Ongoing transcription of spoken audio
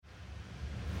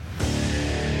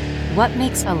What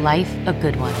makes a life a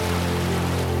good one?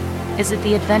 Is it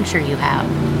the adventure you have?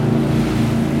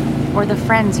 Or the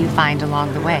friends you find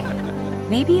along the way?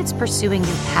 Maybe it's pursuing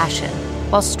your passion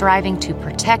while striving to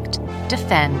protect,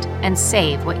 defend, and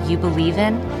save what you believe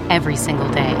in every single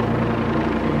day.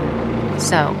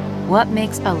 So, what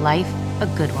makes a life a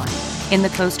good one? In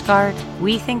the Coast Guard,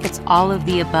 we think it's all of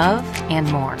the above and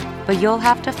more, but you'll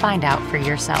have to find out for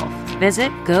yourself.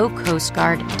 Visit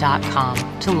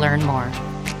gocoastguard.com to learn more.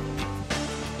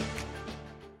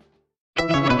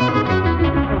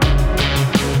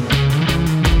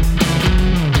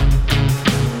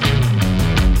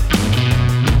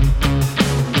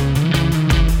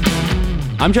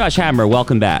 I'm Josh Hammer.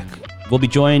 Welcome back. We'll be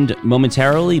joined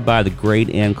momentarily by the great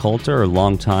Ann Coulter, a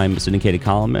longtime syndicated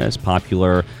columnist,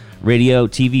 popular radio,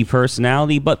 TV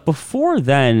personality. But before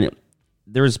then,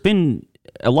 there's been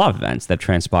a lot of events that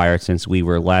transpired since we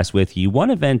were last with you. One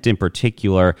event in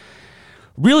particular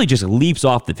really just leaps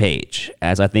off the page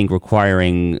as I think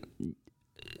requiring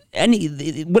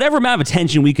whatever amount of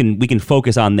attention we can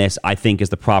focus on this, I think is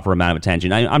the proper amount of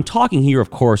attention. I'm talking here, of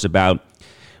course, about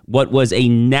what was a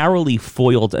narrowly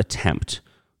foiled attempt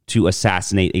to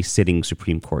assassinate a sitting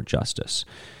Supreme Court justice.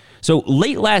 So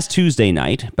late last Tuesday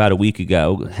night, about a week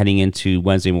ago, heading into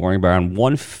Wednesday morning, around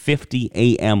 1:50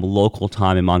 a.m. local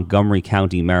time in Montgomery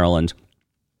County, Maryland,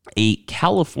 a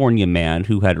California man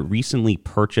who had recently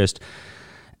purchased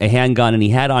a handgun, and he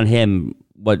had on him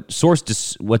what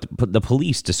the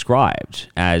police described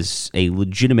as a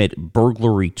legitimate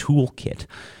burglary toolkit,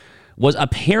 was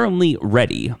apparently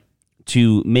ready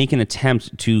to make an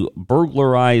attempt to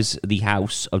burglarize the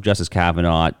house of Justice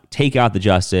Kavanaugh, take out the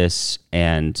justice,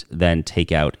 and then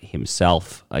take out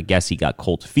himself. I guess he got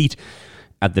cold feet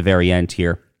at the very end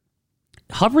here.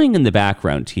 Hovering in the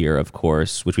background here, of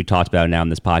course, which we talked about now in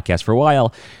this podcast for a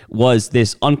while, was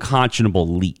this unconscionable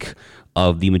leak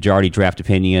of the majority draft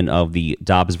opinion of the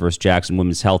Dobbs versus Jackson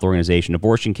Women's Health Organization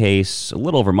abortion case a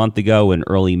little over a month ago in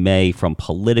early May from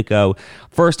Politico.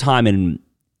 First time in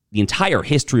the entire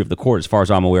history of the court, as far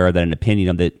as I'm aware, that an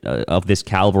opinion of this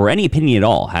caliber, or any opinion at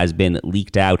all, has been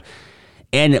leaked out.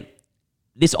 And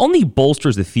this only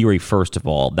bolsters the theory, first of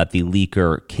all, that the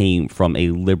leaker came from a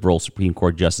liberal Supreme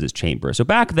Court justice's chamber. So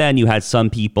back then, you had some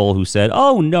people who said,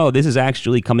 oh, no, this is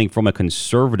actually coming from a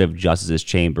conservative justice's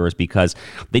chambers because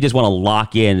they just want to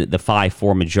lock in the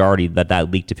 5-4 majority that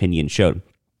leaked opinion showed.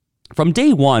 From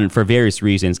day one, for various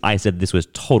reasons, I said this was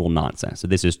total nonsense. So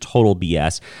this is total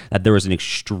BS, that there was an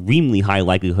extremely high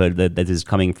likelihood that this is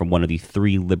coming from one of the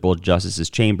 3 liberal justices'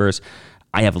 chambers.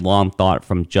 I have long thought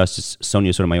from Justice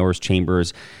Sonia Sotomayor's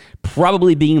chambers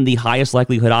probably being the highest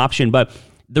likelihood option. But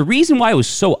the reason why it was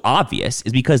so obvious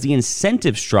is because the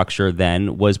incentive structure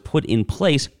then was put in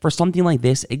place for something like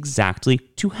this exactly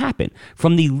to happen.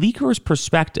 From the leaker's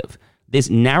perspective, this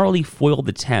narrowly foiled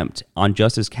attempt on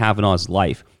Justice Kavanaugh's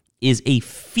life is a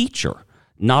feature,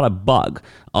 not a bug,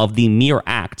 of the mere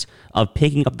act of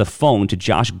picking up the phone to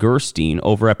Josh Gerstein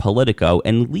over at Politico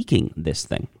and leaking this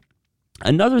thing.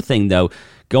 Another thing, though,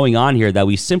 going on here that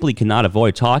we simply cannot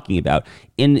avoid talking about,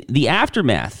 in the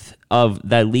aftermath of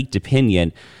that leaked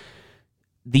opinion,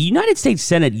 the United States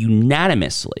Senate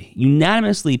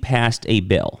unanimously passed a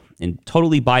bill in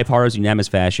totally bipartisan, unanimous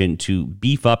fashion to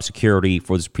beef up security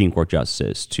for the Supreme Court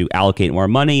justices, to allocate more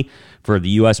money for the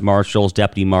U.S. Marshals,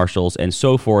 deputy marshals, and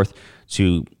so forth,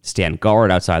 to stand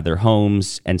guard outside their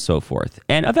homes, and so forth.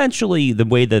 And eventually, the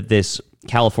way that this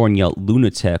California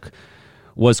lunatic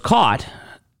was caught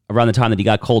around the time that he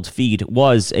got cold feet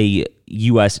was a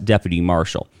U.S. deputy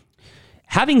marshal.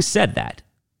 Having said that,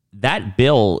 that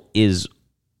bill is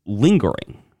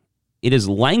lingering. It is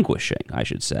languishing, I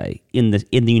should say, in the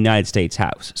United States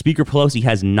House. Speaker Pelosi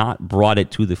has not brought it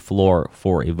to the floor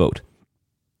for a vote.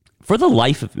 For the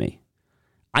life of me,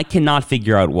 I cannot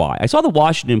figure out why. I saw the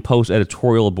Washington Post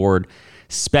editorial board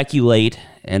speculate,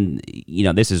 and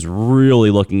this is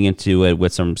really looking into it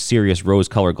with some serious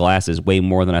rose-colored glasses, way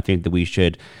more than I think that we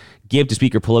should give to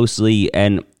Speaker Pelosi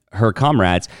and her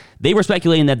comrades. They were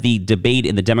speculating that the debate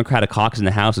in the Democratic caucus in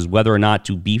the House is whether or not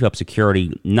to beef up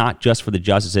security, not just for the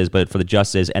justices, but for the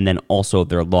justices and then also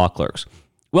their law clerks.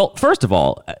 Well, first of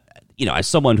all, as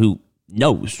someone who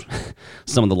knows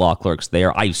some of the law clerks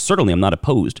there, I certainly am not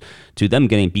opposed to them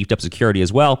getting beefed up security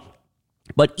as well.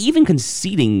 But even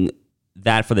conceding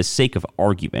that for the sake of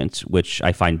argument, which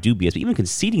I find dubious, but even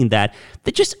conceding that,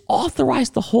 they just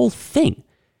authorized the whole thing.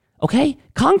 Okay?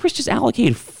 Congress just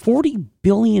allocated $40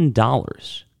 billion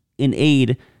in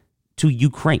aid to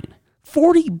Ukraine.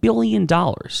 $40 billion.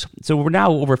 So we're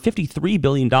now over $53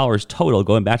 billion total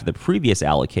going back to the previous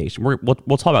allocation.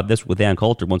 We'll talk about this with Ann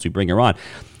Coulter once we bring her on.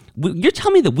 You're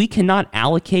telling me that we cannot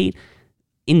allocate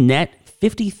in net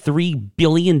 $53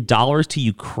 billion to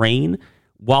Ukraine,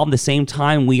 while at the same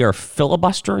time we are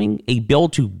filibustering a bill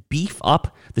to beef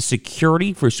up the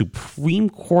security for Supreme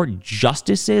Court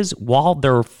justices while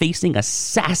they're facing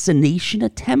assassination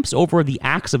attempts over the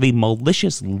acts of a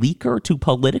malicious leaker to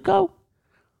Politico?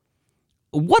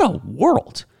 What a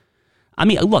world. I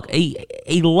mean, look, a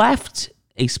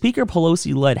Speaker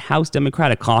Pelosi-led House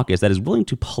Democratic caucus that is willing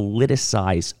to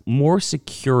politicize more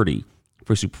security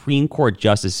for Supreme Court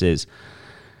justices.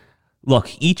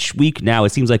 Look, each week now, it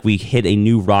seems like we hit a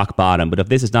new rock bottom. But if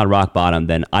this is not rock bottom,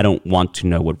 then I don't want to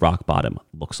know what rock bottom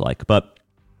looks like. But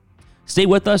stay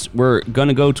with us. We're going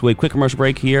to go to a quick commercial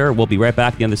break here. We'll be right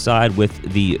back on the other side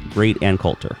with the great Ann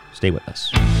Coulter. Stay with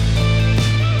us.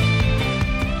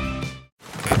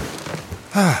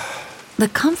 The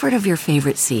comfort of your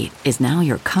favorite seat is now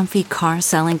your comfy car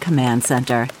selling command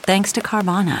center, thanks to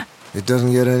Carvana. It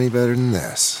doesn't get any better than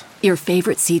this. Your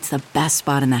favorite seat's the best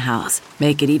spot in the house.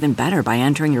 Make it even better by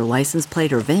entering your license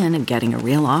plate or VIN and getting a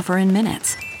real offer in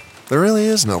minutes. There really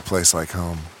is no place like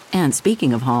home. And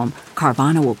speaking of home,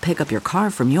 Carvana will pick up your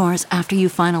car from yours after you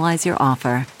finalize your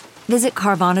offer. Visit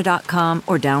Carvana.com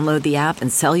or download the app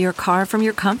and sell your car from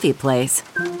your comfy place.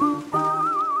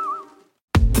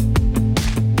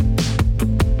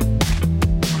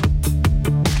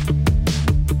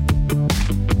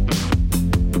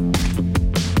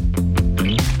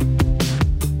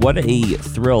 What a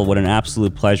thrill. What an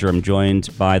absolute pleasure. I'm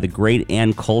joined by the great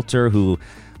Ann Coulter, who,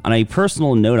 on a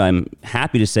personal note, I'm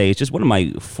happy to say is just one of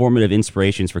my formative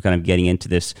inspirations for kind of getting into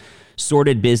this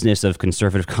sordid business of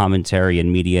conservative commentary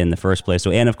and media in the first place. So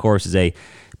Ann, of course, is a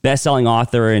best-selling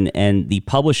author and the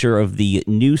publisher of the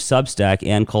new Substack,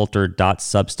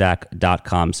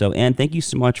 anncoulter.substack.com. So Ann, thank you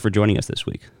so much for joining us this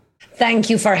week. Thank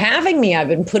you for having me. I've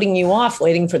been putting you off,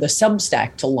 waiting for the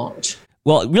Substack to launch.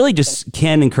 Well, really just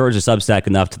can't encourage the Substack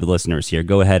enough to the listeners here.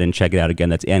 Go ahead and check it out again.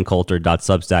 That's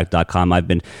anncoulter.substack.com. I've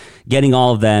been getting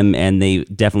all of them, and they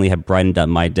definitely have brightened up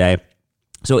my day.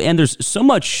 So, and there's so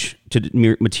much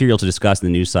material to discuss in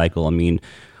the news cycle. I mean,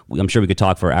 I'm sure we could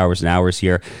talk for hours and hours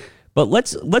here. But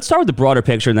let's start with the broader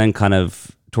picture and then kind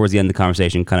of towards the end of the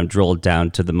conversation, kind of drill it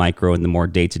down to the micro and the more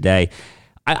day-to-day.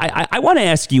 I want to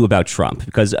ask you about Trump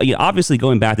because obviously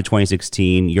going back to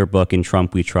 2016, your book In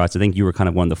Trump We Trust, I think you were kind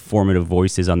of one of the formative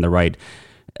voices on the right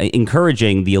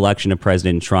encouraging the election of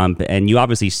President Trump. And you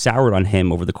obviously soured on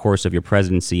him over the course of your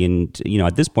presidency. And,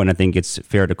 at this point, I think it's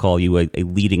fair to call you a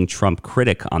leading Trump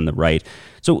critic on the right.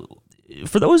 So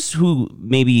for those who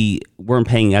maybe weren't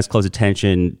paying as close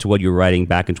attention to what you were writing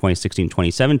back in 2016,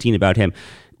 2017 about him,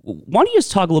 why don't you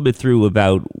just talk a little bit through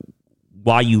about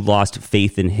why you lost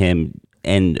faith in him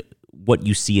and what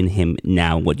you see in him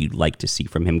now, what you'd like to see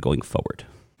from him going forward?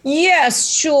 Yes,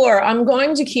 sure. I'm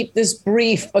going to keep this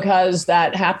brief because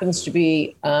that happens to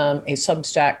be a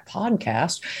Substack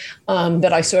podcast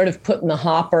that I sort of put in the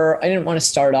hopper. I didn't want to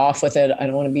start off with it. I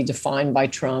don't want to be defined by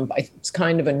Trump. It's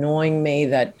kind of annoying me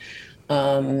that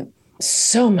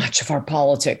so much of our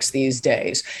politics these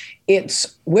days,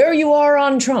 it's where you are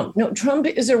on Trump. No, Trump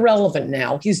is irrelevant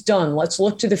now. He's done. Let's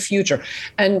look to the future.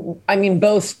 And I mean,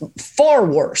 both far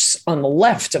worse on the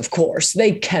left, of course.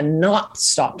 They cannot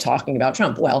stop talking about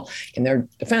Trump. Well, in their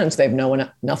defense, they've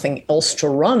nothing else to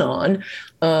run on.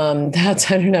 I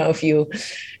don't know if you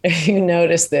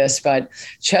noticed this, but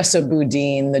Chesa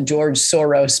Boudin, the George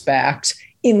Soros-backed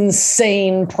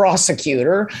insane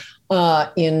prosecutor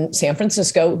in San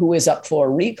Francisco, who is up for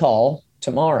recall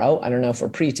tomorrow. I don't know if we're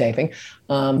pre-taping,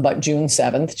 but June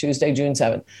 7th, Tuesday, June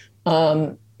 7th.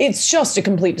 It's just a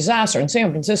complete disaster. And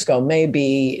San Francisco may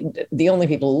be, the only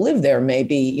people who live there may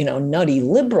be, nutty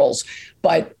liberals.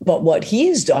 But what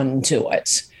he's done to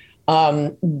it,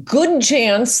 good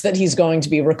chance that he's going to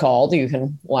be recalled. You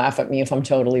can laugh at me if I'm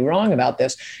totally wrong about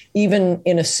this. Even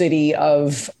in a city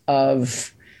of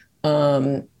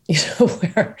where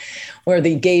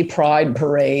the gay pride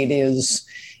parade is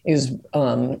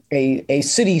a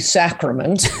city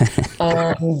sacrament.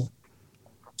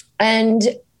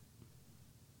 And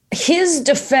his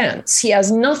defense, he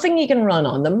has nothing he can run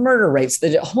on. The murder rates,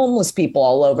 the homeless people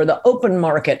all over, the open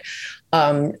market,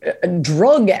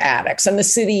 drug addicts, and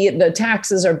the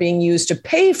taxes are being used to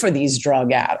pay for these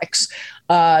drug addicts.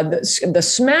 The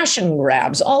smash and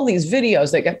grabs, all these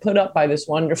videos that get put up by this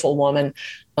wonderful woman,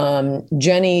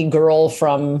 Jenny, girl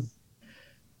from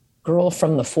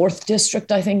the 4th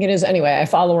district, I think it is. Anyway, I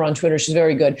follow her on Twitter. She's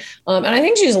very good. And I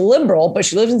think she's a liberal, but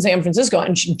she lives in San Francisco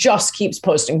and she just keeps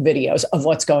posting videos of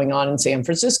what's going on in San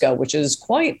Francisco, which is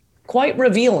quite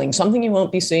revealing, something you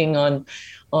won't be seeing on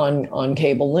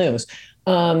cable news.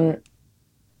 So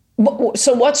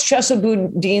what's Chesa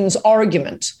Boudin's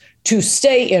argument to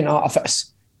stay in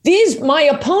office? my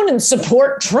opponents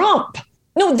support Trump.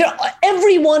 No,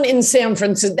 everyone in San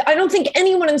Francisco, I don't think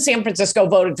anyone in San Francisco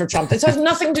voted for Trump. This has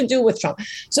nothing to do with Trump.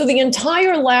 So the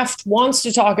entire left wants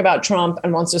to talk about Trump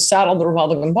and wants to saddle the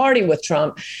Republican Party with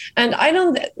Trump. And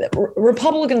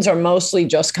Republicans are mostly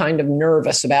just kind of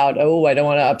nervous about, I don't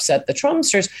want to upset the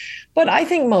Trumpsters. But I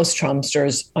think most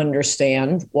Trumpsters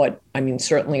understand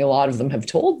certainly a lot of them have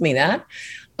told me that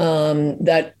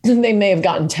they may have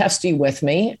gotten testy with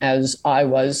me as I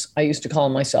used to call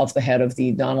myself the head of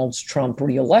the Donald Trump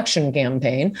reelection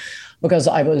campaign because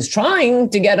I was trying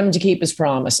to get him to keep his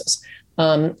promises.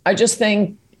 I just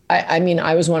think,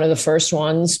 I was one of the first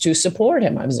ones to support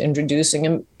him. I was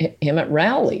introducing him at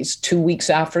rallies 2 weeks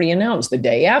after he announced. The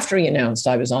day after he announced,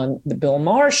 I was on the Bill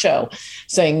Maher show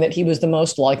saying that he was the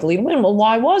most likely to win. Well,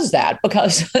 why was that?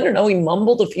 Because, I don't know, he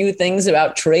mumbled a few things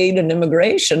about trade and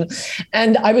immigration.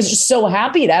 And I was just so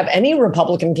happy to have any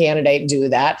Republican candidate do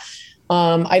that.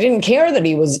 I didn't care that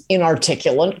he was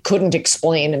inarticulate, couldn't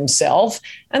explain himself.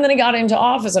 And then he got into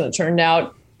office and it turned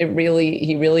out he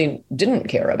really didn't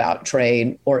care about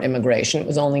trade or immigration. It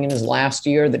was only in his last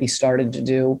year that he started to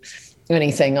do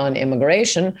anything on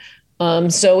immigration.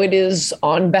 So it is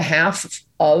on behalf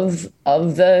of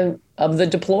the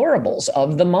deplorables,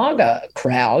 of the MAGA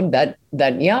crowd that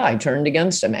I turned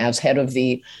against him as head of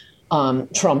the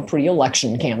Trump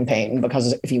reelection campaign,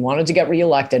 because if he wanted to get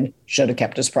reelected, should have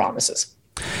kept his promises.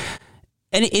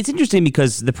 And it's interesting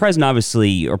because the president,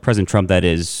 obviously, or President Trump, that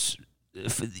is,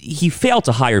 he failed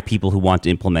to hire people who want to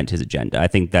implement his agenda. I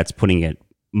think that's putting it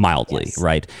mildly, yes.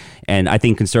 Right? And I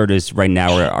think conservatives right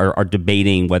now are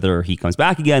debating whether he comes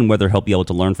back again, whether he'll be able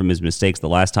to learn from his mistakes the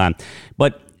last time.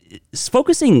 But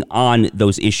focusing on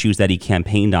those issues that he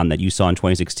campaigned on that you saw in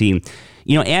 2016,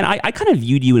 Ann, I kind of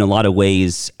viewed you in a lot of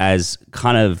ways as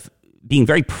kind of being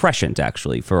very prescient,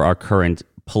 actually, for our current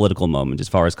political moment, as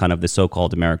far as kind of the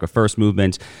so-called America First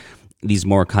movement. These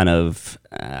more kind of,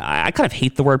 I kind of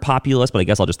hate the word populist, but I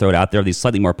guess I'll just throw it out there. These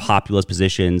slightly more populist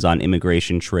positions on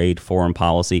immigration, trade, foreign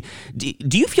policy.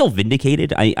 Do you feel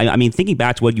vindicated? I mean, thinking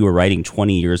back to what you were writing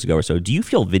 20 years ago or so, do you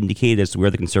feel vindicated as to where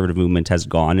the conservative movement has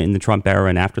gone in the Trump era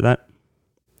and after that?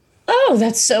 Oh,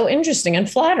 that's so interesting and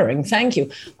flattering. Thank you.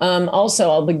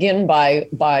 Also, I'll begin by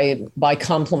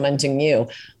complimenting you.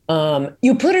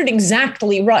 You put it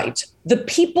exactly right. The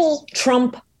people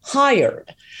Trump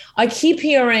hired. I keep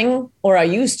hearing, or I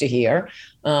used to hear,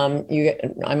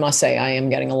 I must say I am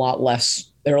getting a lot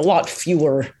less. There are a lot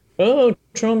fewer,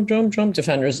 Trump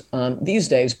defenders these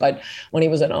days. But when he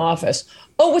was in office,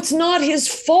 it's not his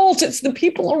fault. It's the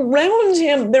people around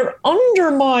him. They're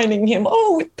undermining him.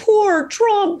 Poor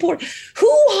Trump. Who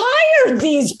hired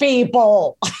these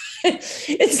people?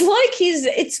 It's like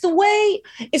it's the way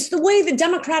the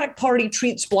Democratic Party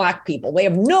treats Black people. They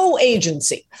have no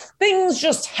agency. Things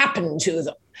just happen to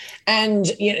them.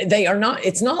 And they are not.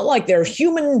 It's not like they're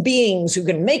human beings who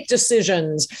can make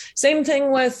decisions. Same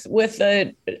thing with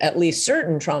at least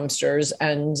certain Trumpsters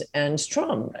and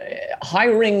Trump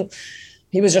hiring.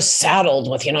 He was just saddled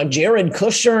with Jared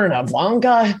Kushner and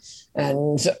Ivanka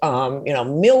and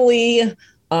Millie.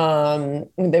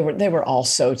 They were all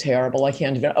so terrible. I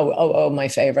can't even. My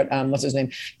favorite. What's his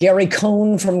name? Gary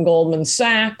Cohn from Goldman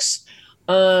Sachs.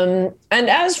 And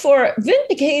as for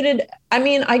vindicated, I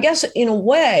mean, I guess in a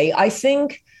way, I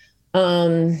think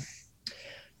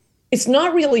it's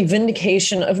not really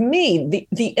vindication of me.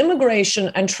 The immigration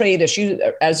and trade issue,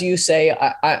 as you say,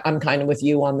 I'm kind of with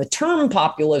you on the term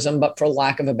populism, but for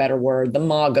lack of a better word, the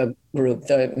MAGA group,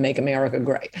 the Make America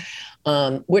Great,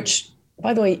 which,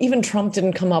 by the way, even Trump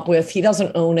didn't come up with. He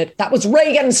doesn't own it. That was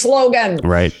Reagan's slogan.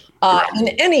 Right. In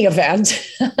any event.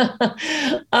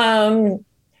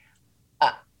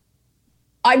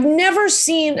 I've never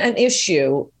seen an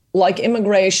issue like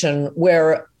immigration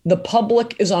where the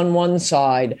public is on one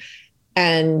side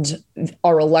and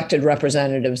our elected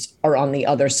representatives are on the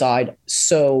other side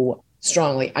so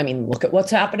strongly. I mean, look at what's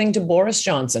happening to Boris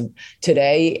Johnson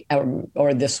today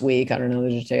or this week. I don't know the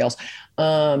details.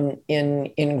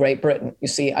 In Great Britain, you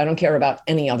see, I don't care about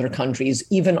any other countries,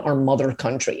 even our mother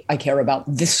country. I care about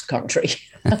this country.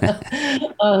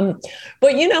 But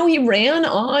he ran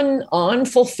on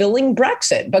fulfilling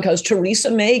Brexit because Theresa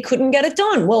May couldn't get it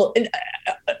done. Well,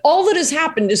 all that has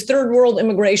happened is third world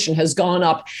immigration has gone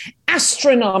up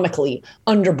astronomically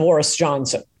under Boris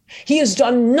Johnson. He has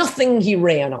done nothing he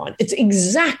ran on. It's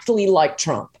exactly like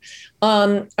Trump.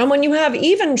 And when you have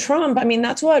even Trump, I mean,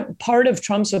 that's what part of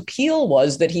Trump's appeal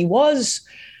was, that he was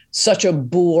such a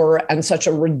boor and such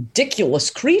a ridiculous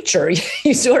creature.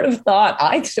 I sort of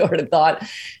thought,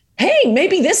 hey,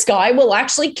 maybe this guy will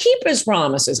actually keep his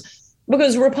promises.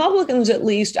 because Republicans, at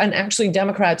least, and actually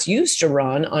Democrats used to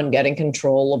run on getting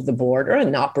control of the border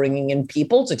and not bringing in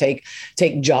people to take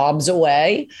jobs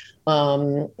away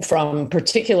from,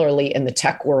 particularly in the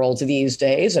tech world these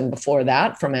days, and before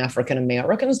that from African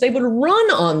Americans. They would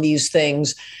run on these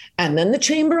things. And then the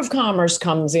Chamber of Commerce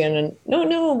comes in and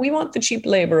no, we want the cheap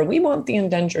labor. We want the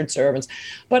indentured servants.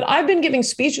 But I've been giving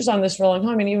speeches on this for a long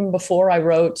time. And even before I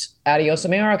wrote Adios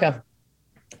America,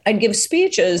 I'd give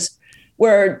speeches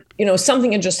where,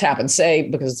 something had just happened, say,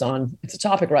 because it's a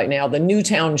topic right now, the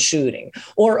Newtown shooting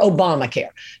or Obamacare.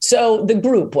 So the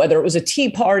group, whether it was a Tea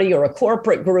Party or a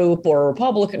corporate group or a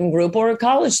Republican group or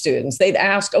college students, they'd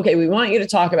ask, okay, we want you to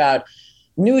talk about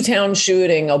Newtown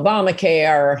shooting,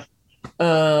 Obamacare,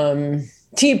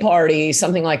 Tea Party,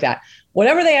 something like that.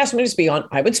 Whatever they asked me to speak on,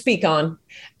 I would speak on.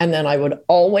 And then I would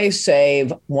always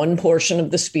save one portion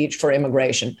of the speech for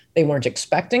immigration. They weren't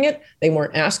expecting it. They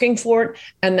weren't asking for it.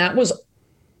 And that was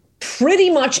pretty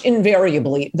much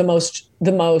invariably the most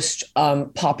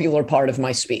popular part of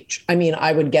my speech. I mean,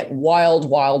 I would get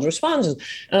wild responses.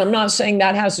 And I'm not saying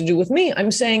that has to do with me.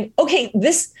 I'm saying, okay,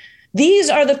 these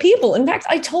are the people. In fact,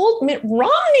 I told Mitt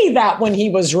Romney that when he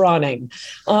was running,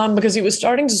 because he was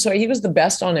starting to say he was the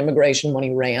best on immigration when he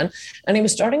ran. And he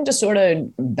was starting to sort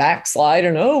of backslide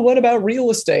and, what about real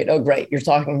estate? Oh, great. You're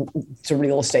talking to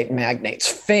real estate magnates.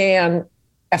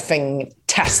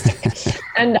 Fan-effing-tastic.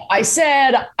 And I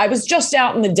said, I was just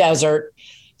out in the desert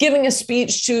giving a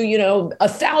speech to,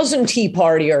 1,000 Tea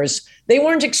Partiers. They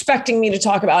weren't expecting me to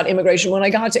talk about immigration. When I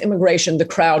got to immigration, the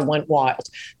crowd went wild.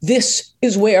 This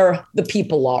is where the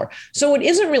people are. So it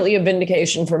isn't really a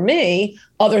vindication for me,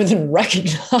 other than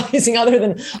recognizing, other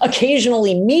than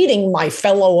occasionally meeting my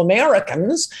fellow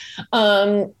Americans.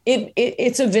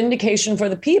 It's a vindication for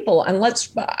the people. And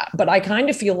but I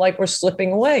kind of feel like we're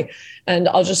slipping away. And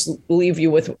I'll just leave you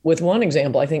with one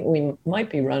example. I think we might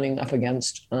be running up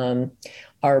against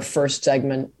our first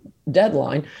segment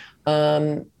deadline.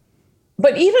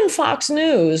 But even Fox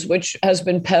News, which has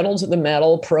been pedal to the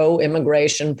metal,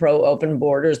 pro-immigration, pro-open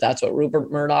borders, that's what Rupert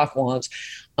Murdoch wants,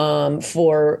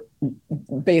 for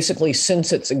basically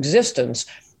since its existence.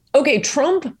 Okay,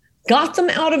 Trump got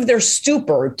them out of their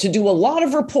stupor to do a lot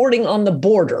of reporting on the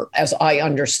border, as I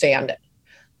understand it.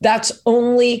 That's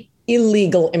only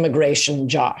illegal immigration,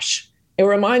 Josh. It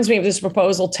reminds me of this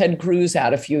proposal Ted Cruz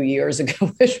had a few years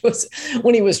ago, which was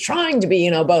when he was trying to be,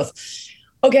 both,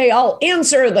 okay, I'll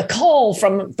answer the call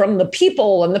from the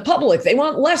people and the public. They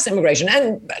want less immigration.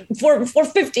 And for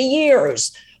 50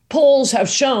 years, polls have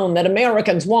shown that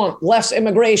Americans want less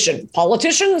immigration.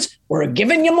 Politicians, we're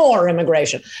giving you more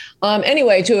immigration.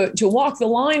 Anyway, to walk the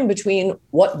line between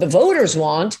what the voters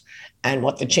want and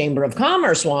what the Chamber of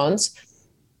Commerce wants,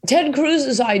 Ted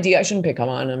Cruz's idea, I shouldn't pick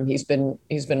on him. He's been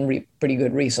pretty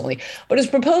good recently. But his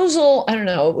proposal, I don't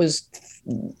know, it was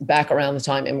back around the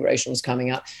time immigration was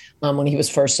coming up, when he was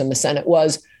first in the Senate,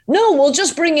 was, no, we'll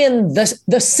just bring in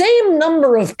the same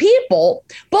number of people,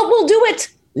 but we'll do it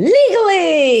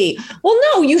legally. Well,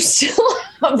 no, you still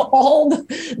have all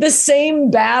the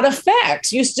same bad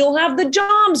effects. You still have the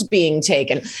jobs being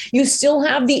taken. You still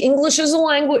have the English as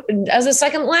a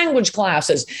second language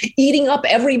classes eating up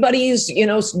everybody's,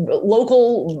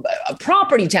 local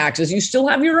property taxes. You still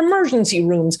have your emergency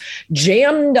rooms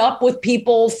jammed up with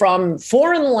people from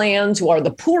foreign lands who are the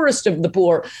poorest of the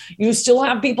poor. You still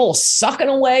have people sucking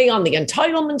away on the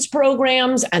entitlements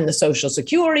programs and the Social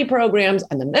Security programs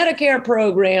and the Medicare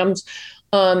programs.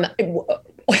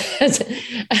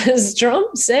 As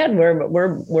Trump said,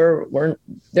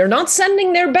 they're not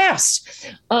sending their best,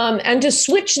 and to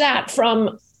switch that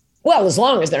from, well, as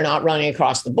long as they're not running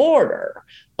across the border,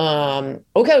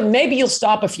 okay, maybe you'll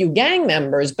stop a few gang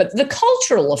members, but the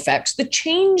cultural effects, the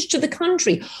change to the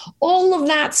country, all of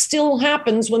that still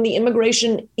happens when the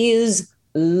immigration is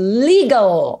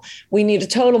legal. We need a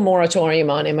total moratorium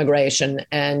on immigration,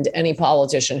 and any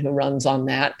politician who runs on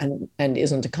that and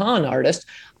isn't a con artist,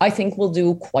 I think will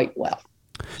do quite well.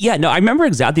 Yeah, no, I remember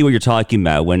exactly what you're talking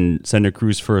about when Senator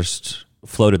Cruz first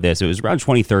floated this. It was around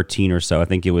 2013 or so. I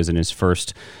think it was in his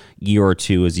first year or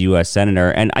two as U.S.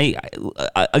 Senator. And I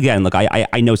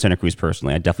know Senator Cruz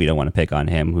personally. I definitely don't want to pick on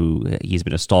him, he's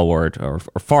been a stalwart or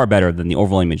far better than the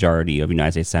overwhelming majority of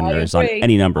United States senators on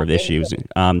any number of issues.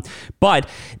 But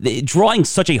drawing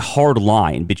such a hard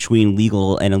line between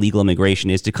legal and illegal immigration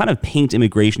is to kind of paint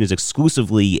immigration as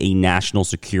exclusively a national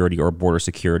security or border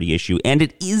security issue. And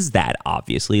it is that,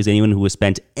 obviously, as anyone who has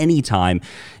spent any time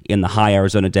in the high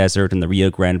Arizona desert and the Rio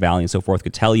Grande Valley and so forth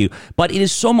could tell you. But it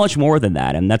is so much more than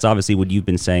that. And that's obviously what you've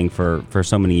been saying for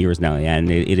so many years now. And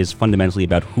it is fundamentally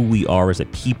about who we are as a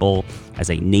people, as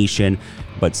a nation.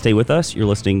 But stay with us. You're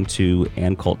listening to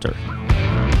Ann Coulter.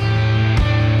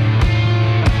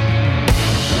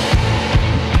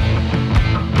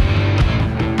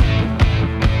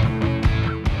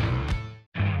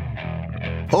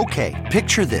 Okay,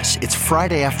 picture this. It's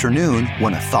Friday afternoon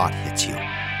when a thought hits you.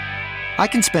 I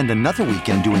can spend another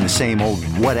weekend doing the same old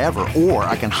whatever, or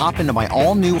I can hop into my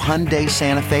all-new Hyundai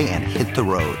Santa Fe and hit the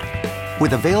road.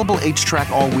 With available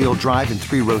H-Track all-wheel drive and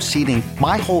 3-row seating,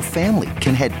 my whole family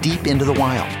can head deep into the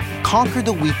wild. Conquer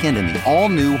the weekend in the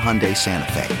all-new Hyundai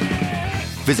Santa Fe.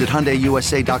 Visit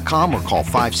HyundaiUSA.com or call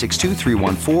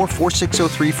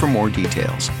 562-314-4603 for more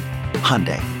details.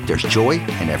 Hyundai, there's joy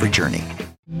in every journey.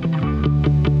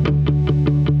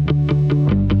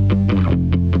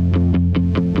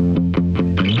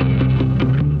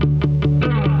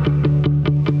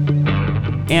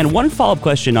 And one follow-up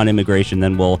question on immigration,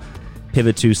 then we'll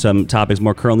pivot to some topics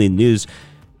more currently in the news.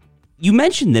 You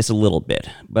mentioned this a little bit,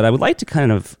 but I would like to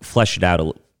kind of flesh it out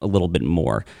a little bit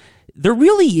more. There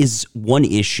really is one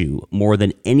issue more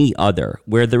than any other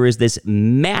where there is this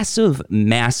massive,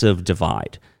 massive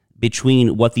divide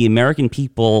between what the American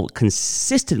people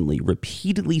consistently,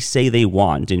 repeatedly say they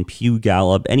want in Pew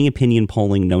Gallup, any opinion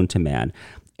polling known to man,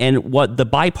 and what the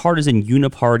bipartisan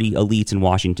uniparty elites in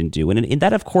Washington do. And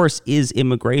that, of course, is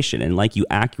immigration. And like you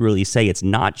accurately say, it's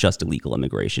not just illegal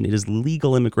immigration. It is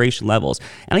legal immigration levels.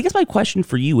 And I guess my question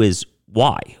for you is,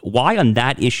 why? Why on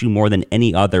that issue more than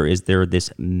any other is there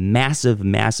this massive,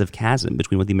 massive chasm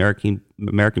between what the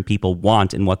American people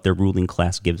want and what their ruling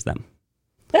class gives them?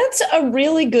 That's a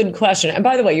really good question. And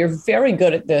by the way, you're very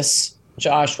good at this,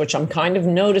 Josh, which I'm kind of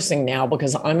noticing now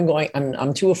because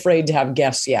I'm too afraid to have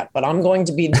guests yet, but I'm going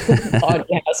to be doing a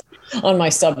podcast on my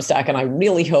Substack, and I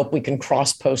really hope we can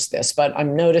cross-post this. But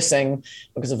I'm noticing,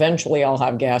 because eventually I'll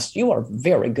have guests, you are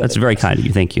very good. That's very kind of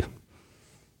you. Thank you.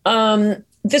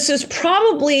 This is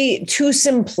probably too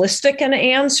simplistic an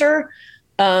answer,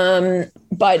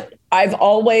 but I've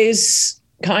always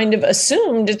kind of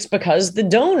assumed it's because the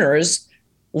donors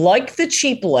like the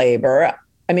cheap labor.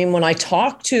 I mean, when I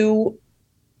talk to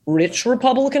rich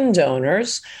Republican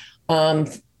donors, I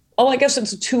guess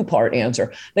it's a two-part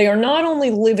answer. They are not only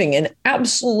living in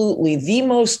absolutely the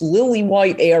most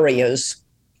lily-white areas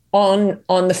on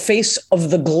the face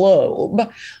of the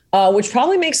globe, which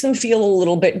probably makes them feel a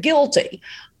little bit guilty.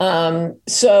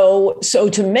 So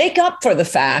to make up for the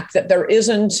fact that there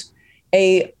isn't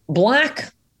a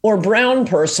Black or brown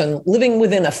person living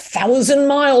within 1,000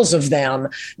 miles of them,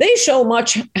 they show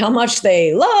how much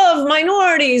they love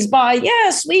minorities by,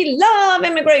 yes, we love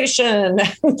immigration.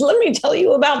 Let me tell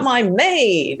you about my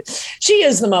maid. She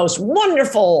is the most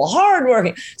wonderful,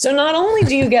 hardworking. So not only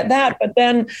do you get that, but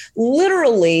then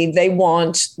literally they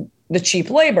want the cheap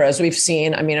labor, as we've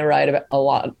seen. I mean, I write a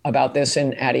lot about this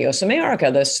in Adios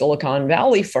America, the Silicon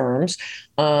Valley firms,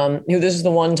 this is the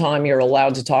one time you're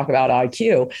allowed to talk about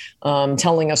IQ,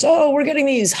 telling us, oh, we're getting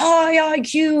these high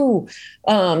IQ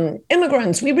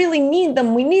immigrants. We really need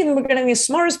them. We need them. We're getting the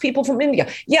smartest people from India.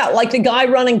 Yeah, like the guy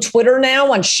running Twitter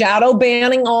now on shadow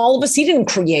banning all of us. He didn't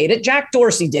create it. Jack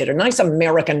Dorsey did, a nice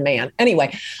American man.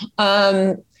 Anyway,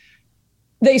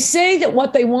 they say that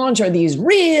what they want are these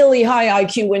really high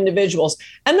IQ individuals.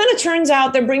 And then it turns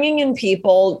out they're bringing in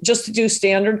people just to do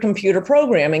standard computer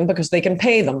programming because they can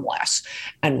pay them less.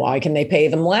 And why can they pay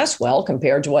them less? Well,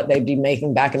 compared to what they'd be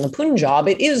making back in the Punjab,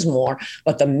 it is more.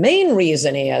 But the main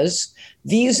reason is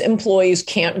these employees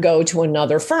can't go to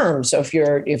another firm. So if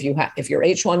your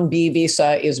H-1B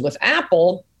visa is with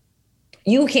Apple,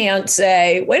 you can't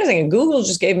say, wait a second, Google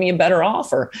just gave me a better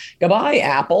offer. Goodbye,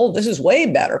 Apple. This is way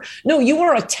better. No, you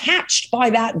are attached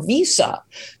by that visa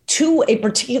to a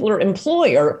particular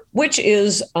employer, which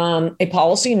is a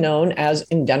policy known as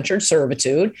indentured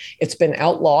servitude. It's been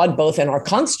outlawed both in our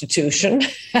Constitution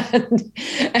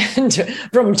and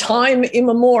from time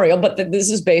immemorial, but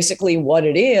this is basically what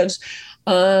it is.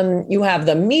 You have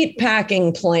the meat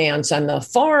packing plants and the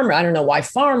farm. I don't know why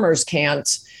farmers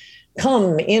can't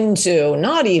come into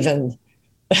not even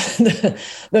the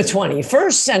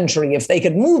 21st century, if they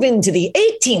could move into the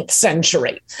 18th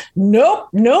century. Nope.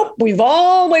 We've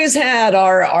always had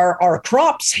our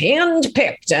crops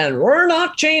hand-picked, and we're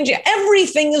not changing.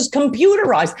 Everything is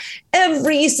computerized.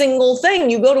 Every single thing.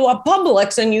 You go to a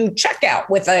Publix and you check out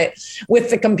with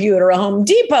the computer. A Home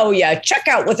Depot, check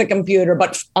out with a computer.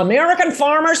 But American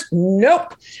farmers,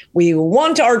 nope. We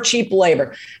want our cheap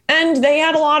labor. And they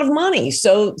had a lot of money.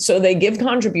 So they give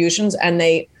contributions and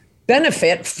they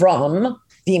benefit from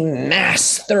the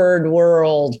mass third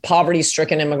world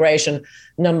poverty-stricken immigration.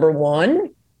 Number one,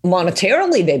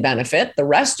 monetarily they benefit. The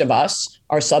rest of us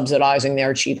are subsidizing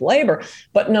their cheap labor.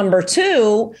 But number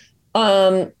two,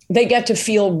 they get to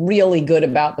feel really good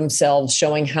about themselves,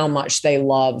 showing how much they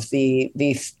love the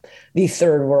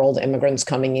third world immigrants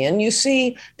coming in. You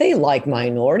see, they like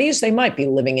minorities. They might be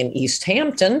living in East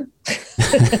Hampton.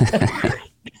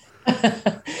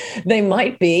 They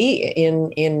might be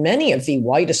in many of the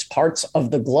whitest parts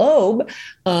of the globe,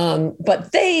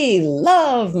 but they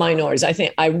love minorities.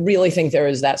 I really think there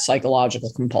is that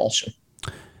psychological compulsion.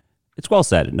 It's well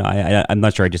said. No, I'm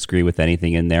not sure I disagree with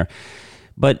anything in there.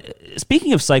 But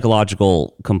speaking of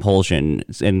psychological compulsion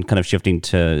and kind of shifting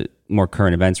to more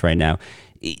current events right now,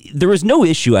 there is no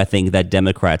issue, I think, that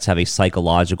Democrats have a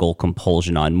psychological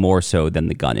compulsion on more so than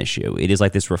the gun issue. It is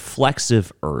like this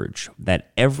reflexive urge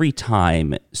that every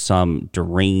time some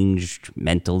deranged,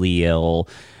 mentally ill,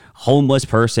 homeless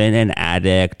person, an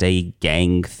addict, a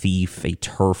gang thief, a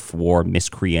turf war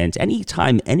miscreant,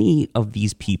 anytime any of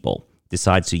these people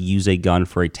decides to use a gun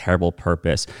for a terrible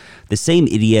purpose, the same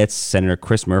idiots, Senator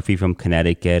Chris Murphy from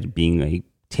Connecticut being a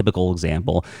typical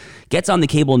example, gets on the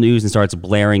cable news and starts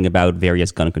blaring about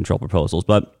various gun control proposals.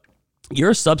 But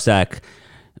your Substack,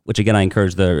 which again I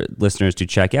encourage the listeners to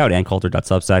check out,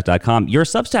 coulter.substack.com, your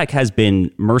Substack has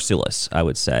been merciless, I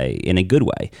would say, in a good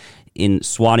way, in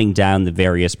swatting down the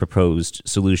various proposed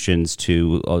solutions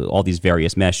to all these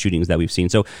various mass shootings that we've seen.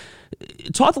 So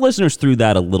talk the listeners through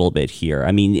that a little bit here.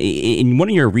 I mean, in one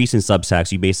of your recent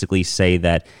Substacks, you basically say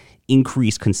that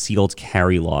increased concealed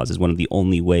carry laws is one of the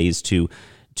only ways to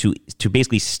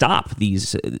basically stop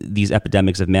these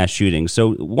epidemics of mass shootings.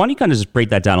 So why don't you kind of just break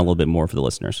that down a little bit more for the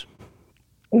listeners?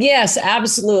 Yes,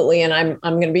 absolutely. And I'm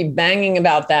going to be banging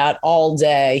about that all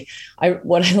day.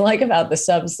 What I like about the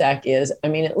Substack is, I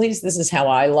mean, at least this is how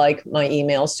I like my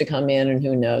emails to come in, and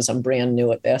who knows, I'm brand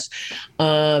new at this.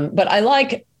 But I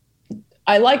like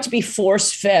to be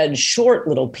force-fed short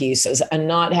little pieces and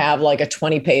not have like a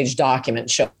 20-page document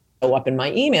show up in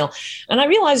my email. And I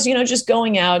realized, just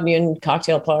going out and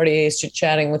cocktail parties,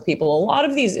 chit-chatting with people, a lot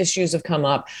of these issues have come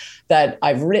up that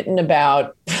I've written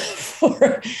about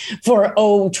for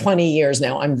 20 years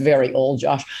now. I'm very old,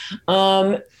 Josh.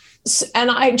 And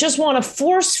I just want to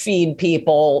force feed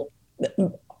people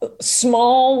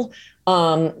small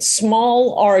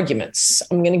arguments.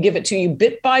 I'm going to give it to you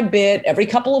bit by bit. Every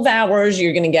couple of hours,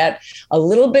 you're going to get a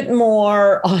little bit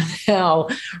more on how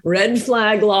red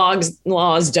flag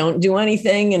laws don't do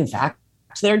anything. In fact,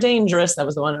 they're dangerous. That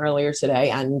was the one earlier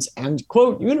today. And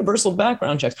quote, universal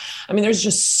background checks. I mean, there's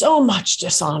just so much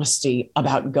dishonesty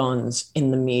about guns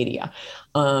in the media.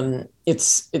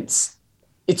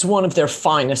 It's one of their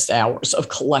finest hours of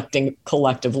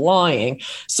collective lying.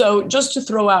 So just to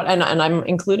throw out, and I'm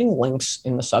including links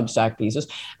in the Substack pieces,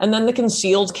 and then the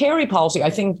concealed carry policy. I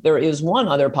think there is one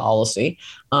other policy.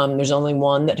 There's only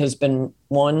one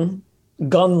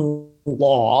gun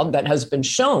law that has been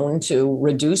shown to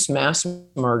reduce mass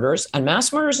murders, and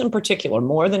mass murders in particular,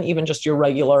 more than even just your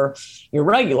regular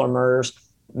murders,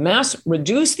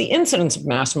 reduce the incidence of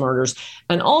mass murders,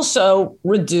 and also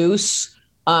reduce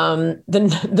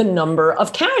the number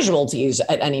of casualties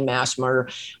at any mass murder,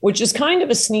 which is kind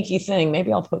of a sneaky thing.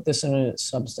 Maybe I'll put this in a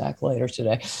Substack later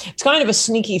today. It's kind of a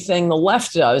sneaky thing the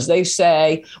left does. They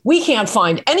say, we can't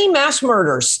find any mass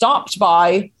murders stopped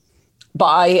by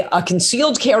a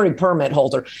concealed carry permit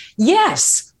holder.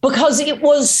 Yes, because it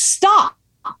was stopped.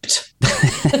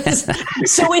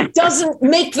 So it doesn't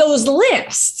make those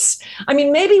lists. I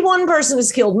mean, maybe one person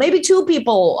is killed, maybe two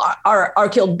people are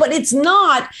killed, but it's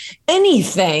not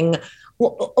anything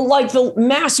like the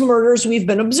mass murders we've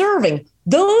been observing.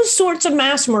 Those sorts of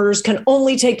mass murders can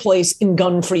only take place in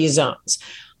gun-free zones.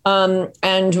 As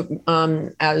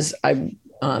I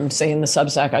say in the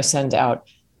Substack, I sent out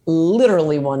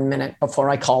literally 1 minute before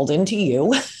I called into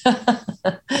you.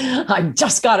 I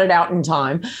just got it out in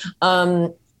time.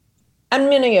 And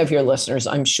many of your listeners,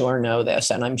 I'm sure, know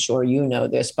this, and I'm sure you know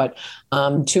this, but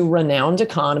two renowned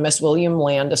economists, William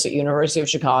Landis at University of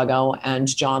Chicago and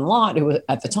John Lott, who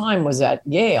at the time was at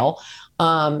Yale,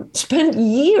 spent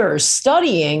years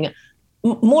studying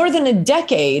more than a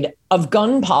decade of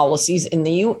gun policies in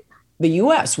the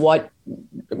U.S., what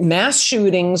mass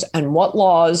shootings and what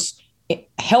laws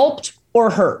helped or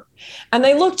hurt. And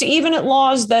they looked even at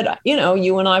laws that,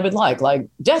 you and I would like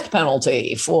death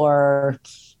penalty for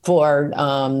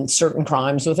certain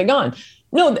crimes with a gun.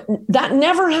 No, that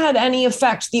never had any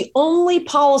effect. The only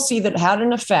policy that had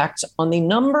an effect on the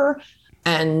number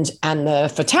and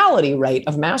the fatality rate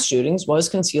of mass shootings was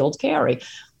concealed carry.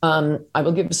 I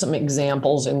will give some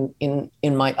examples in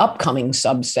my upcoming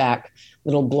Substack,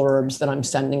 little blurbs that I'm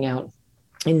sending out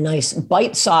in nice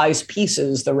bite-sized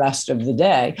pieces the rest of the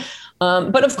day.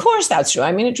 But of course that's true.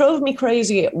 I mean, it drove me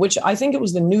crazy, which I think it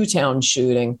was the Newtown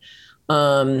shooting.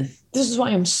 This is why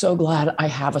I'm so glad I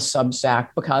have a Substack,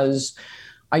 because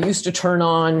I used to turn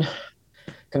on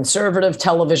conservative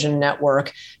television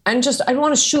network, and just, I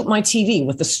want to shoot my TV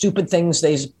with the stupid things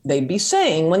they'd be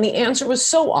saying when the answer was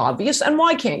so obvious. And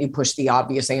why can't you push the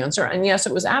obvious answer? And yes,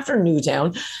 it was after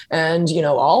Newtown, and,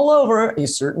 all over a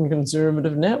certain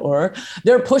conservative network,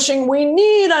 they're pushing, we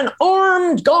need an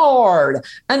armed guard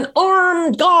at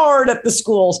the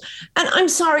schools. And I'm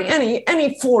sorry,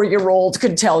 any 4-year-old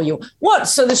could tell you, what,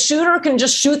 so the shooter can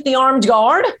just shoot the armed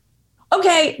guard?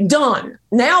 Okay, done.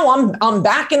 Now I'm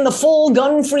back in the full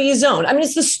gun-free zone. I mean,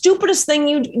 it's the stupidest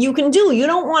thing you can do. You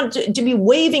don't want to be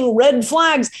waving red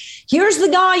flags. Here's the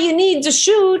guy you need to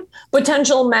shoot,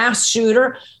 potential mass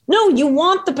shooter. No, you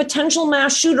want the potential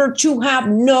mass shooter to have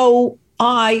no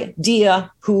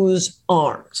idea who's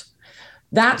armed.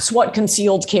 That's what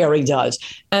concealed carry does.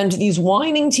 And these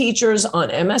whining teachers on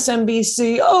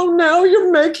MSNBC, oh, now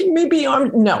you're making me be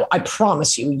armed. No, I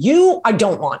promise you, I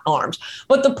don't want armed.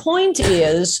 But the point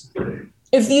is,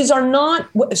 if these are not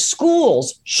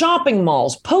schools, shopping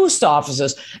malls, post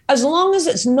offices, as long as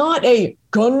it's not a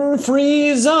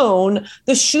gun-free zone,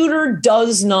 the shooter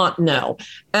does not know.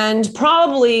 And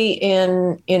probably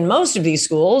in most of these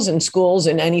schools, and schools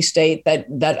in any state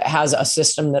that has a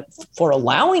system that for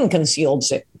allowing concealed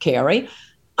carry,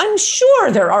 I'm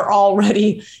sure there are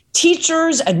already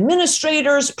teachers,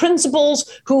 administrators,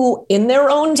 principals who, in their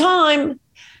own time,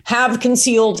 have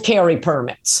concealed carry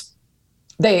permits.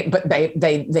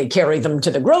 They carry them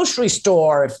to the grocery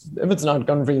store if it's not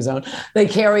gun-free zone. They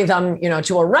carry them,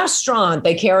 to a restaurant.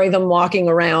 They carry them walking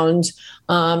around,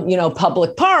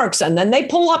 public parks, and then they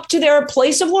pull up to their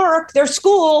place of work, their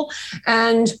school,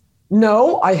 and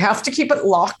no, I have to keep it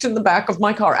locked in the back of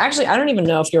my car. Actually, I don't even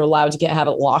know if you're allowed to have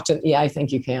it locked. Yeah, I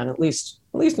think you can, at least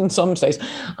in some states.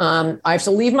 I have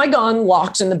to leave my gun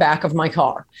locked in the back of my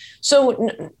car. So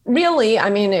really, I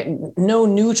mean, no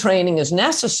new training is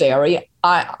necessary.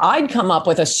 I'd come up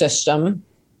with a system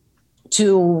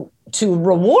to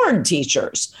reward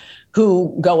teachers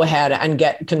who go ahead and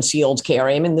get concealed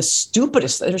carry. I mean,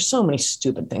 there's so many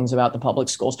stupid things about the public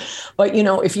schools. But,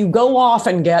 if you go off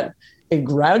and get a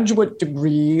graduate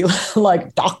degree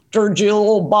like Dr.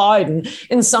 Jill Biden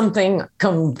in something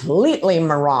completely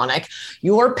moronic,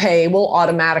 your pay will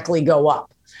automatically go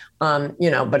up.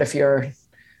 But if you're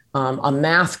a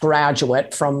math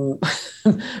graduate from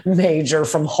major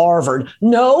from Harvard,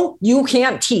 no, you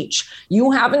can't teach. You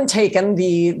haven't taken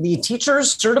the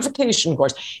teacher's certification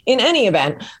course. In any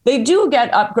event, they do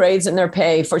get upgrades in their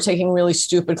pay for taking really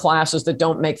stupid classes that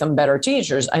don't make them better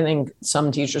teachers. I think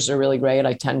some teachers are really great.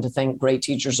 I tend to think great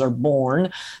teachers are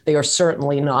born. They are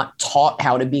certainly not taught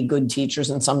how to be good teachers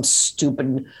in some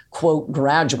stupid, quote,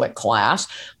 graduate class.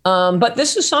 But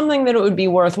this is something that it would be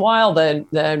worthwhile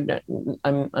that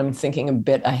I'm thinking a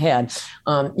bit ahead.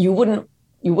 You wouldn't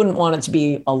want it to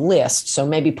be a list. So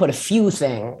maybe put a few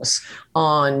things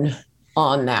on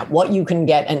that, what you can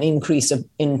get an increase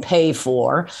in pay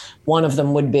for. One of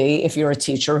them would be if you're a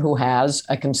teacher who has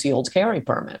a concealed carry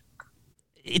permit.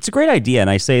 It's a great idea, and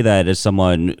I say that as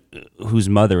someone whose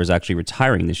mother is actually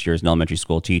retiring this year as an elementary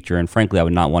school teacher, and frankly, I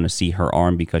would not want to see her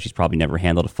armed because she's probably never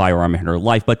handled a firearm in her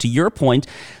life. But to your point,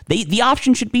 the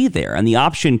option should be there, and the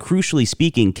option, crucially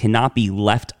speaking, cannot be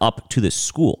left up to the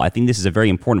school. I think this is a very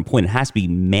important point. It has to be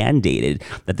mandated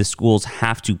that the schools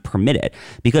have to permit it,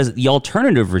 because the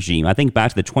alternative regime, I think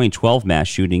back to the 2012 mass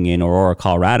shooting in Aurora,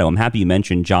 Colorado, I'm happy you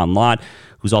mentioned John Lott,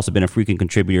 who's also been a frequent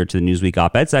contributor to the Newsweek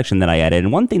op-ed section that I added.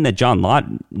 And one thing that John Lott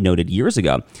noted years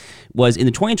ago was in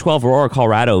the 2012 Aurora,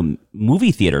 Colorado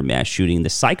movie theater mass shooting, the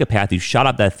psychopath who shot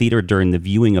up that theater during the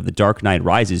viewing of The Dark Knight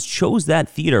Rises chose that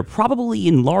theater probably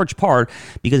in large part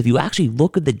because if you actually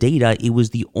look at the data, it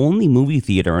was the only movie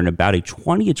theater in about a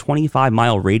 20 to 25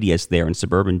 mile radius there in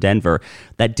suburban Denver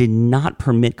that did not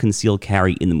permit concealed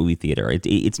carry in the movie theater.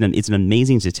 It's an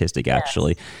amazing statistic,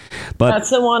 actually. Yes. But that's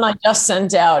the one I just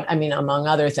sent out. I mean, among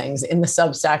other things, in the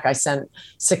Substack I sent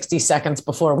 60 seconds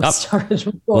before we started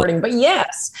recording. But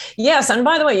yes. And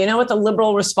by the way, you know what the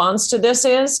liberal response to this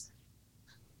is?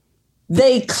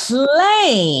 They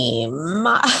claim,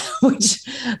 which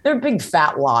they're big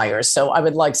fat liars. So I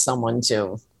would like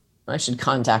I should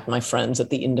contact my friends at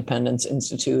the Independence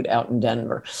Institute out in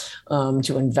Denver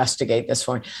to investigate this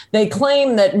for me. They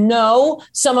claim that no,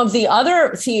 some of the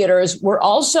other theaters were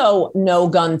also no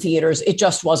gun theaters. It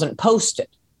just wasn't posted.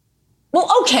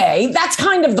 Well, okay, that's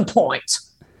kind of the point.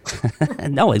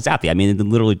 No, exactly. I mean,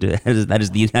 literally, that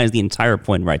is the entire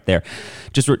point right there.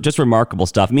 Just remarkable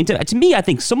stuff. I mean, to me, I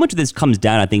think so much of this comes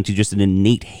down, I think, to just an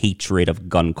innate hatred of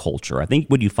gun culture. I think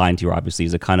what you find here, obviously,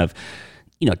 is a kind of,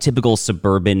 typical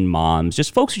suburban moms,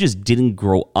 just folks who just didn't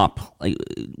grow up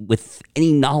with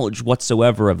any knowledge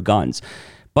whatsoever of guns.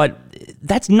 But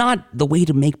that's not the way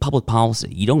to make public policy.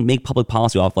 You don't make public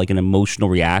policy off like an emotional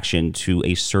reaction to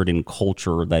a certain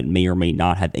culture that may or may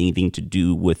not have anything to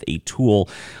do with a tool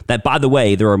that, by the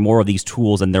way, there are more of these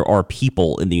tools than there are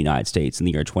people in the United States in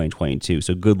the year 2022.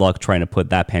 So good luck trying to put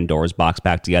that Pandora's box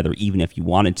back together, even if you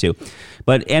wanted to.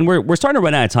 And we're starting to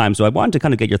run out of time, so I wanted to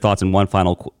kind of get your thoughts on one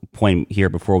final point here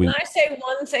before we... Can I say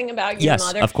one thing about your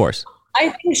mother? Yes, of course. I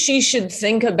think she should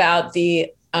think about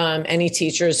any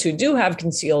teachers who do have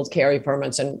concealed carry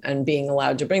permits and being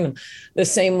allowed to bring them. The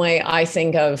same way I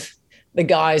think of the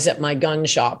guys at my gun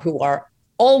shop who are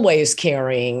always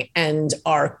carrying and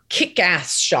are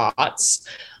kick-ass shots.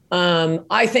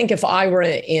 I think if I were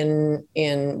in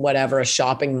whatever, a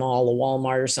shopping mall, a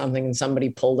Walmart or something, and somebody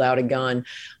pulled out a gun,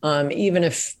 even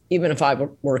if I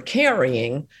were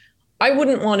carrying, I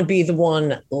wouldn't want to be the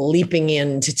one leaping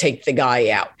in to take the guy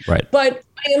out. Right. But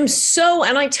I am so,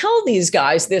 and I tell these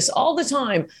guys this all the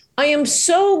time, I am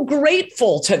so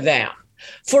grateful to them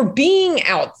for being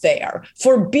out there,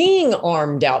 for being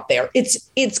armed out there.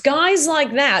 It's guys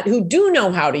like that who do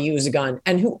know how to use a gun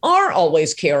and who are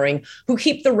always carrying, who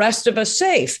keep the rest of us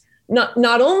safe. Not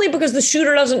only because the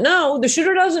shooter doesn't know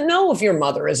if your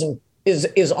mother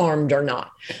is armed or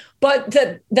not, but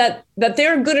that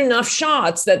they're good enough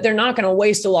shots that they're not going to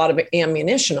waste a lot of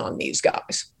ammunition on these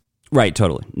guys. Right,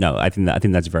 totally. No, I think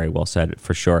that's very well said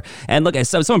for sure. And look, as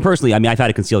someone personally, I mean, I've had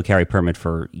a concealed carry permit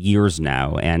for years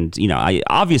now, and I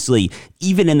obviously,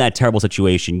 even in that terrible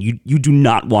situation, you do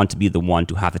not want to be the one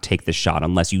to have to take the shot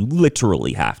unless you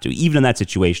literally have to. Even in that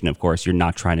situation, of course, you're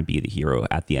not trying to be the hero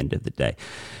at the end of the day.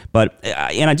 But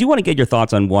and I do want to get your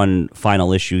thoughts on one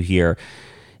final issue here.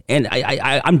 And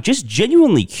I'm just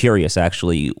genuinely curious,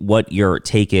 actually, what your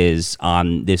take is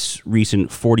on this recent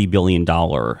 $40 billion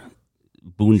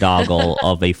boondoggle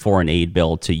of a foreign aid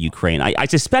bill to Ukraine. I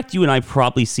suspect you and I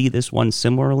probably see this one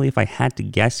similarly, if I had to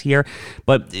guess here.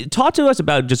 But talk to us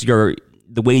about just the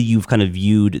way you've kind of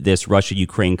viewed this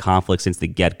Russia-Ukraine conflict since the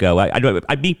get-go.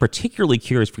 I'd be particularly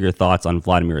curious for your thoughts on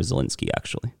Vladimir Zelensky,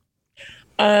 actually.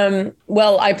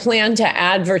 Well, I plan to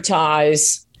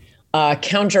advertise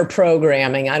counter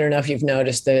programming. I don't know if you've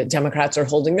noticed the Democrats are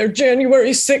holding their January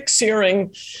 6th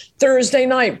hearing Thursday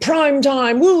night, prime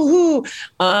time, woohoo.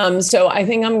 So I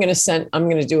think I'm going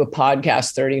to do a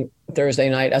podcast Thursday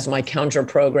night as my counter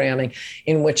programming,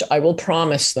 in which I will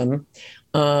promise them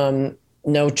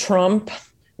no Trump,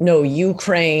 no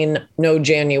Ukraine, no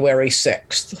January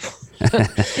 6th.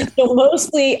 So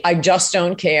mostly I just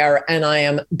don't care. And I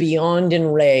am beyond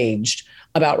enraged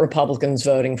about Republicans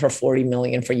voting for $40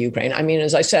 million for Ukraine. I mean,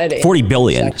 as I said, $40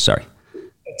 billion. Sorry.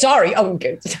 Oh,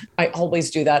 I always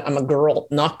do that. I'm a girl,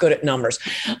 not good at numbers.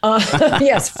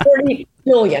 Yes, $40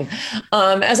 billion.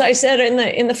 As I said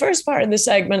in the first part of the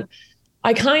segment,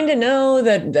 I kind of know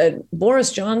that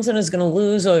Boris Johnson is going to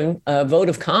lose a vote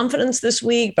of confidence this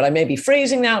week, but I may be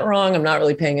phrasing that wrong. I'm not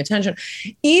really paying attention.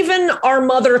 Even our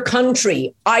mother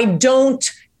country, I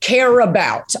don't care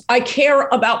about. I care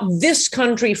about this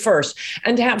country first.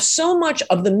 And to have so much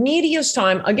of the media's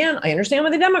time, again, I understand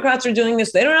why the Democrats are doing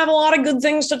this. They don't have a lot of good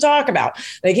things to talk about.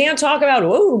 They can't talk about,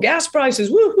 whoa, gas prices,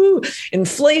 woohoo,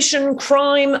 inflation,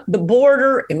 crime, the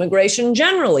border, immigration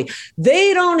generally.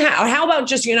 They don't have, how about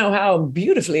just, how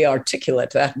beautifully articulate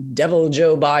that devil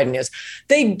Joe Biden is.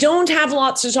 They don't have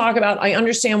lots to talk about. I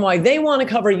understand why they want to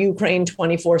cover Ukraine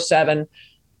 24/7.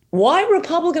 Why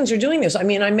Republicans are doing this? I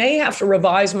mean, I may have to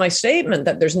revise my statement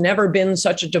that there's never been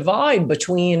such a divide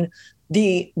between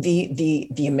the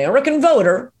American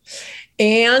voter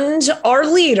and our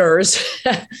leaders.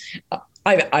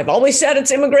 I've always said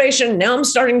it's immigration. Now I'm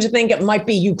starting to think it might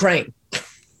be Ukraine.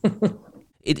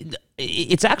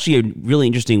 It's actually a really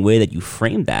interesting way that you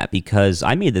framed that, because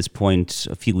I made this point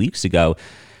a few weeks ago.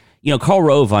 Karl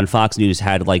Rove on Fox News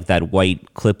had like that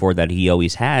white clipboard that he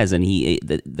always has, and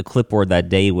the clipboard that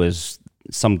day was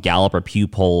some Gallup or Pew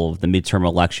poll of the midterm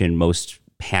election most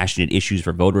passionate issues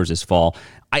for voters this fall.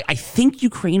 I think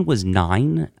Ukraine was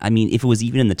 9. I mean, if it was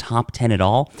even in the top 10 at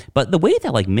all. But the way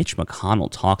that like Mitch McConnell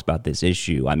talks about this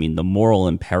issue, I mean, the moral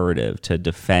imperative to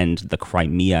defend the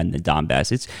Crimea and the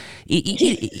Donbass,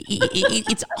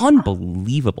 it's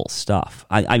unbelievable stuff.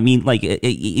 I mean, like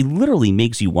it literally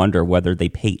makes you wonder whether they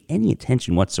pay any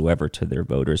attention whatsoever to their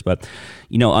voters. But,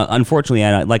 unfortunately,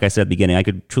 Anna, like I said at the beginning, I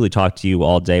could truly talk to you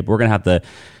all day, but we're going to have to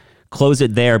close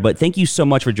it there. But thank you so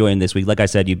much for joining this week. Like I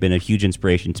said, you've been a huge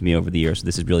inspiration to me over the years. So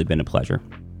this has really been a pleasure.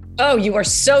 Oh, you are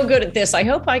so good at this. I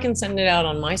hope I can send it out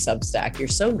on my Substack. You're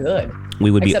so good.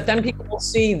 Except then people will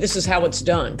see this is how it's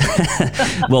done.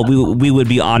 Well, we would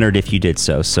be honored if you did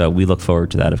so. So we look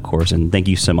forward to that, of course. And thank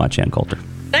you so much, Ann Coulter.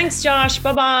 Thanks, Josh.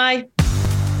 Bye-bye.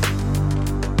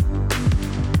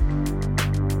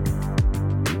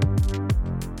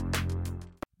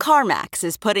 CarMax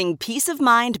is putting peace of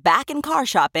mind back in car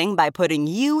shopping by putting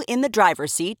you in the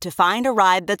driver's seat to find a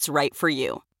ride that's right for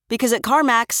you. Because at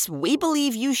CarMax, we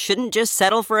believe you shouldn't just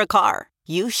settle for a car.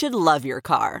 You should love your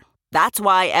car. That's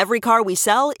why every car we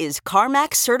sell is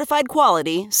CarMax certified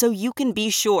quality, so you can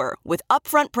be sure with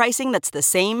upfront pricing that's the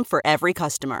same for every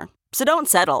customer. So don't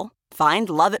settle. Find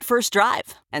love at first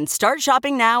drive and start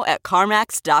shopping now at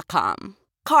CarMax.com.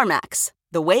 CarMax,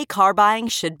 the way car buying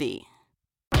should be.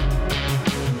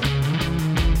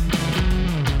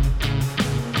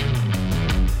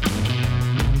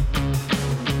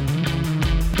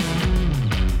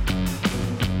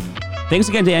 Thanks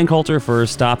again to Ann Coulter for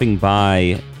stopping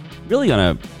by, really on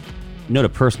a note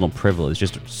of personal privilege.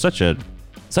 Just such a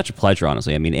pleasure,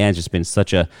 honestly. I mean, Ann's just been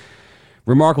such a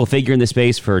remarkable figure in this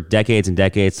space for decades and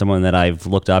decades, someone that I've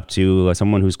looked up to,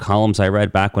 someone whose columns I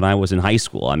read back when I was in high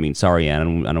school. I mean, sorry,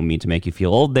 Ann, I don't mean to make you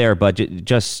feel old there, but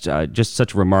just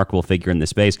such a remarkable figure in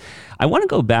this space. I want to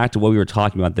go back to what we were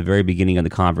talking about at the very beginning of the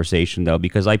conversation, though,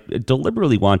 because I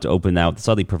deliberately want to open out with a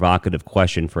slightly provocative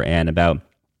question for Ann about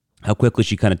how quickly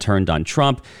she kind of turned on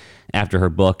Trump after her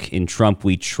book, In Trump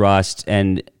We Trust.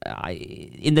 And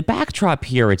in the backdrop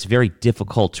here, it's very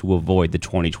difficult to avoid the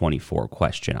 2024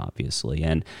 question, obviously.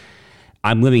 And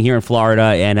I'm living here in Florida.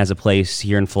 Ann has a place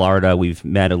here in Florida. We've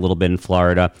met a little bit in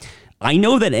Florida. I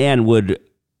know that Ann would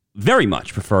very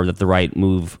much prefer that the right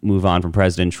move on from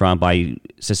President Trump. I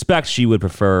suspect she would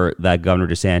prefer that Governor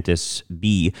DeSantis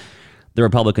be the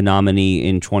Republican nominee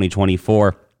in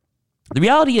 2024. The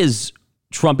reality is,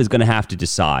 Trump is going to have to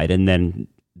decide, and then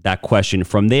that question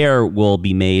from there will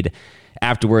be made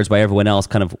afterwards by everyone else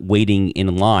kind of waiting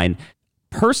in line.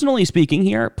 Personally speaking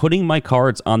here, putting my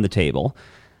cards on the table,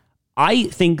 I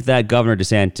think that Governor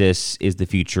DeSantis is the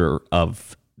future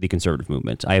of the conservative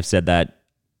movement. I have said that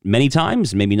many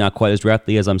times, maybe not quite as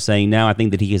directly as I'm saying now. I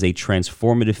think that he is a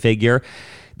transformative figure.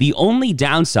 The only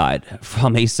downside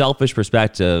from a selfish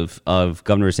perspective of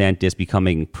Governor DeSantis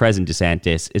becoming President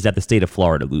DeSantis is that the state of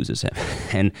Florida loses him.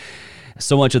 And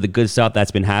so much of the good stuff that's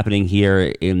been happening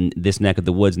here in this neck of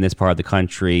the woods, in this part of the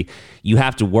country, you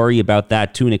have to worry about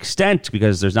that to an extent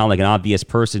because there's not like an obvious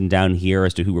person down here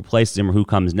as to who replaces him or who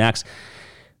comes next.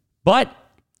 But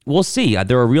we'll see.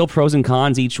 There are real pros and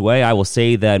cons each way. I will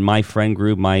say that my friend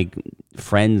group, my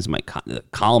friends, my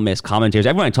columnists, commentators,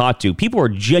 everyone I talk to, people are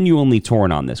genuinely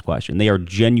torn on this question. They are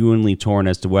genuinely torn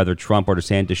as to whether Trump or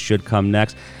DeSantis should come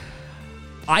next.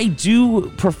 I do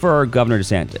prefer Governor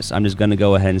DeSantis. I'm just going to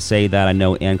go ahead and say that. I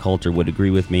know Ann Coulter would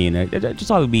agree with me, and I just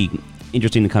thought it would be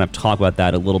interesting to kind of talk about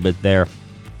that a little bit there.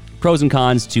 Pros and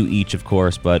cons to each, of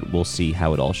course, but we'll see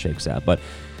how it all shakes out. But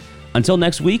until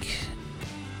next week,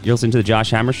 you're listening to The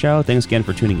Josh Hammer Show. Thanks again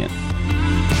for tuning in.